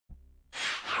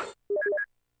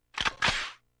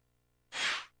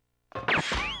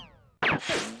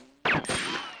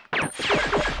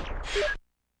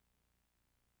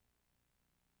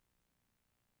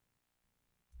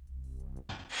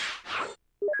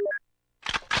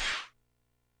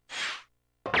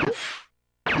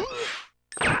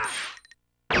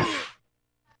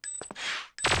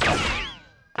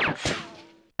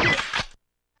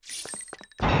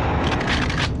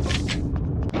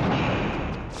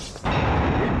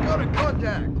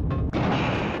Contact!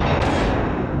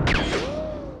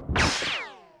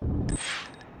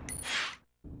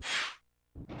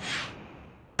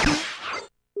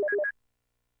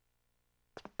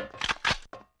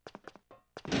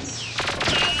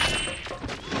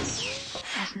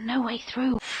 There's no way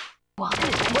through. What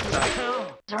the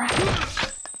hell?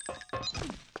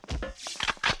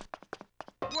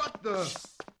 What the?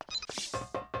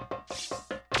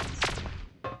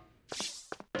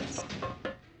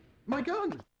 My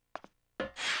gun!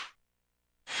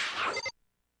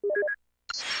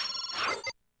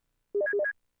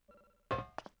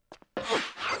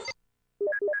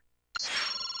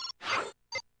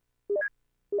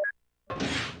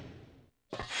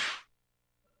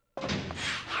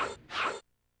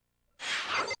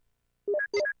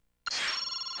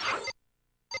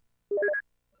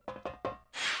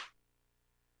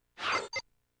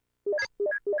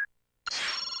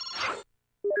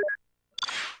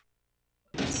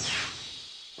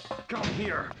 Come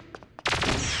here!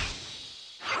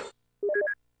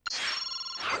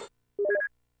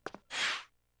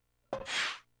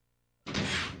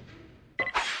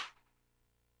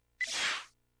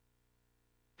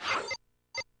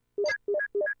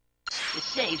 The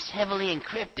safe's heavily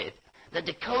encrypted. The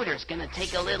decoder's gonna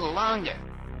take a little longer.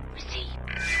 Receive.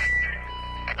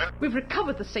 We've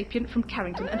recovered the Sapient from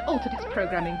Carrington and altered its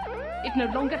programming. It no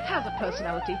longer has a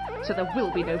personality, so there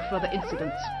will be no further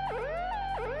incidents.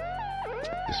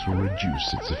 This will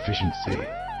reduce its efficiency.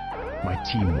 My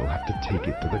team will have to take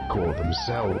it to the core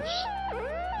themselves.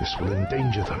 This will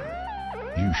endanger them.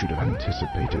 You should have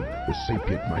anticipated that the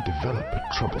Sapient might develop a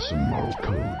troublesome moral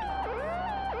code.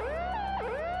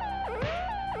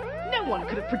 No one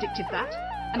could have predicted that,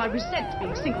 and I resent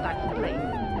being singled out for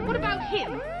blame. What about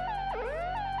him?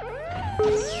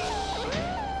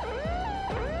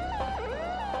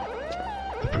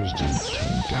 The President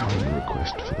turned down the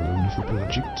request for the loan of the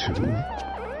Pelagic II.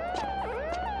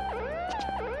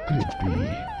 Could it be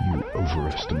you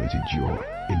overestimated your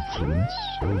influence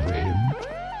over him?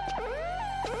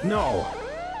 No.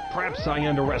 Perhaps I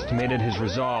underestimated his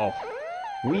resolve.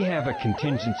 We have a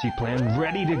contingency plan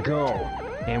ready to go,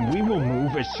 and we will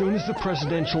move as soon as the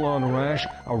presidential entourage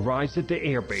arrives at the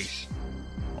airbase.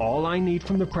 All I need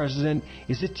from the President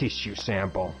is a tissue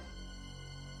sample.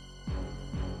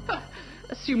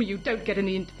 Assuming you don't get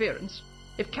any interference.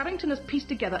 If Carrington has pieced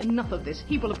together enough of this,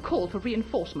 he will have called for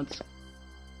reinforcements.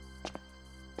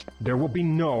 There will be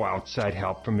no outside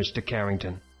help from Mr.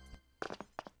 Carrington.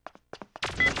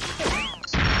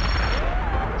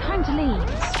 Time to leave.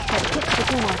 Let's get to the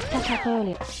door I set up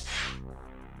earlier.